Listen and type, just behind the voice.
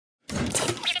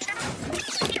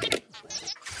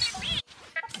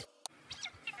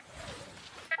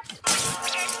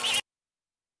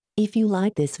If you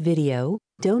like this video,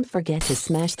 don't forget to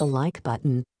smash the like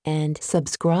button and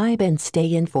subscribe and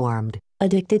stay informed.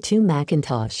 Addicted to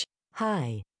Macintosh.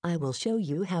 Hi, I will show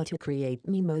you how to create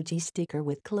Memoji Sticker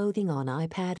with clothing on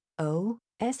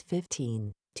iPadOS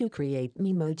 15. To create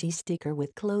Memoji Sticker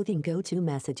with clothing, go to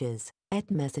Messages. At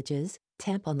Messages,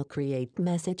 tap on the Create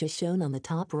message as shown on the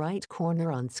top right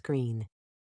corner on screen.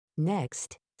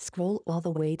 Next, scroll all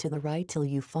the way to the right till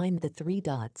you find the three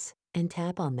dots, and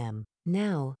tap on them.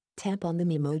 Now, tap on the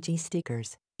Memoji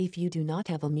stickers. If you do not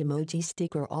have a Memoji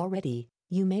sticker already,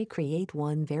 you may create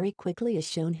one very quickly as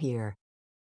shown here.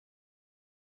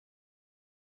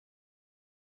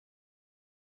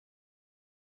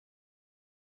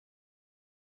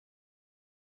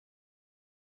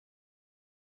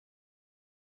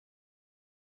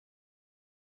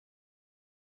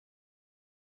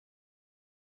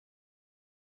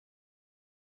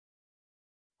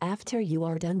 After you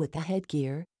are done with the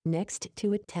headgear, next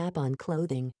to it tap on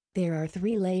clothing. There are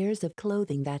 3 layers of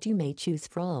clothing that you may choose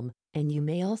from, and you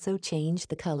may also change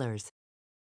the colors.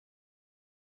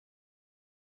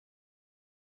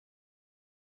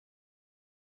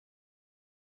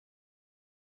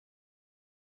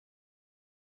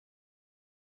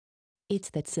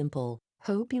 It's that simple.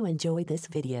 Hope you enjoyed this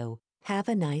video. Have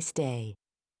a nice day.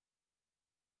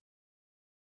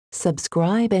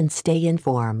 Subscribe and stay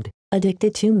informed.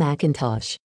 Addicted to Macintosh.